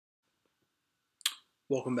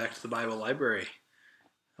Welcome back to the Bible Library.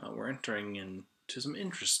 We're entering into some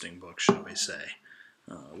interesting books, shall we say.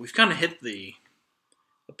 We've kind of hit the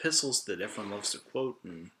epistles that everyone loves to quote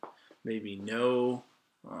and maybe know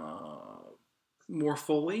more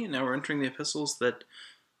fully, and now we're entering the epistles that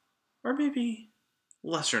are maybe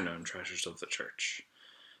lesser-known treasures of the church.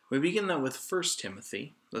 We begin that with 1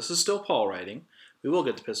 Timothy. This is still Paul writing. We will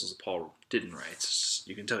get the epistles that Paul didn't write.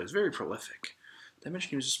 You can tell he's very prolific. I mentioned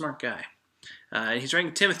he was a smart guy. He's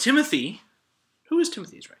writing Timothy. Who is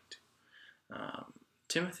Timothy's writing?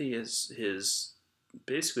 Timothy is his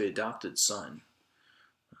basically adopted son.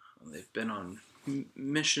 They've been on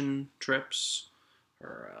mission trips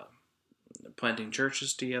or planting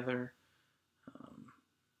churches together.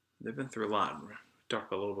 They've been through a lot. We'll talk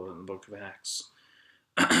a little bit in the book of Acts.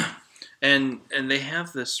 and they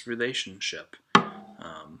have this relationship.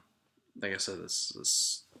 Like I said,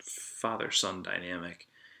 this father-son dynamic.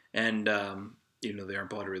 And, they aren't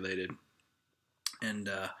blood related. And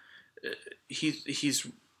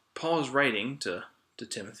Paul is writing to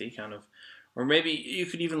Timothy, kind of, or maybe you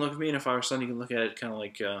could even look at me, and if I were son, you can look at it kind of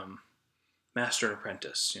like Master and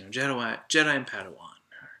Apprentice, Jedi and Padawan,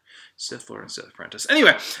 or Sith Lord and Sith Apprentice.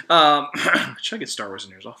 Anyway, try to get Star Wars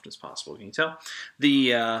in here as often as possible. Can you tell?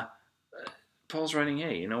 Paul's writing,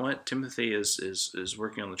 hey, you know what? Timothy is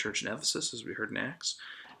working on the church in Ephesus, as we heard in Acts,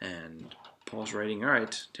 and Paul's writing, all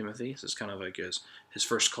right, Timothy, this is kind of like his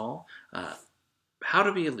first call, how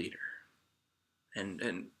to be a leader,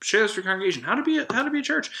 and share this with your congregation, how to be a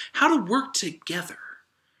church, how to work together.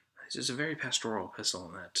 This is a very pastoral epistle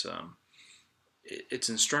in that it's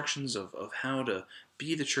instructions of how to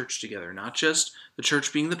be the church together, not just the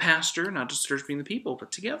church being the pastor, not just the church being the people,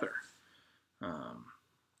 but together.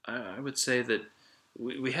 I would say that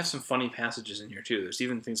we have some funny passages in here too. There's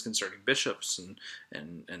even things concerning bishops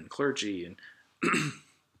and clergy, and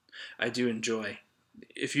I do enjoy,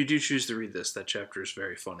 if you do choose to read this, that chapter is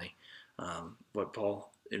very funny. What Paul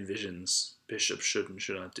envisions bishops should and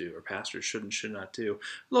should not do, or pastors should and should not do.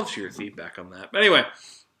 Love to hear your feedback on that. But anyway,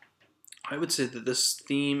 I would say that this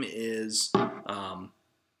theme is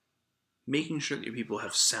making sure that your people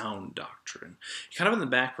have sound doctrine. Kind of in the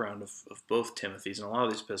background of both Timothy's and a lot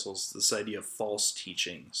of these epistles, this idea of false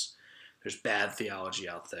teachings. There's bad theology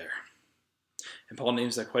out there. And Paul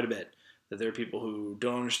names that quite a bit, that there are people who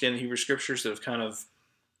don't understand the Hebrew Scriptures that have kind of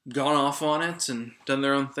gone off on it and done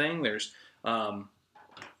their own thing. There's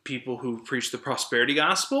people who preach the prosperity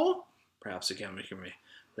gospel. Perhaps, again, we can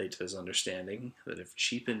relate to this understanding that have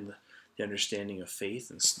cheapened the understanding of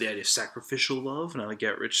faith and the idea of sacrificial love, not a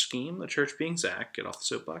get-rich scheme, the church being Zach, get off the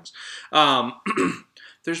soapbox.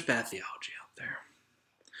 There's bad theology out there.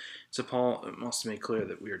 So Paul wants to make clear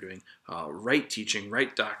that we are doing right teaching,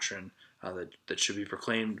 right doctrine that should be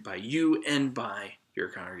proclaimed by you and by your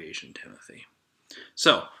congregation, Timothy.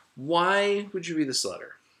 So, why would you read this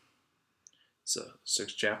letter? So,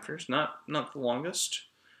 6 chapters, not the longest,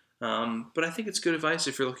 but I think it's good advice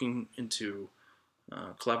if you're looking into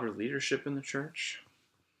collaborative leadership in the church.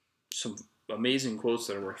 Some amazing quotes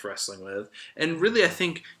that are worth wrestling with. And really, I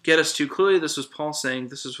think, get us to clearly this was Paul saying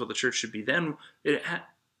this is what the church should be then. It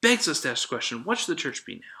begs us to ask the question, what should the church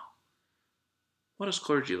be now? What does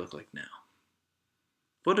clergy look like now?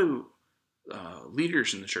 What do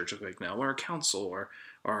leaders in the church look like now? What are council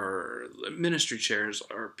or ministry chairs?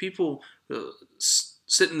 Are people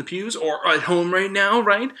sit in the pews or at home right now,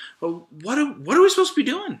 right? What are we supposed to be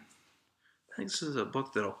doing? I think this is a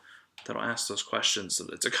book that'll ask those questions.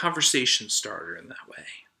 It's a conversation starter in that way.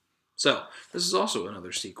 So, this is also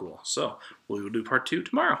another sequel. So, we will do part 2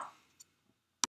 tomorrow.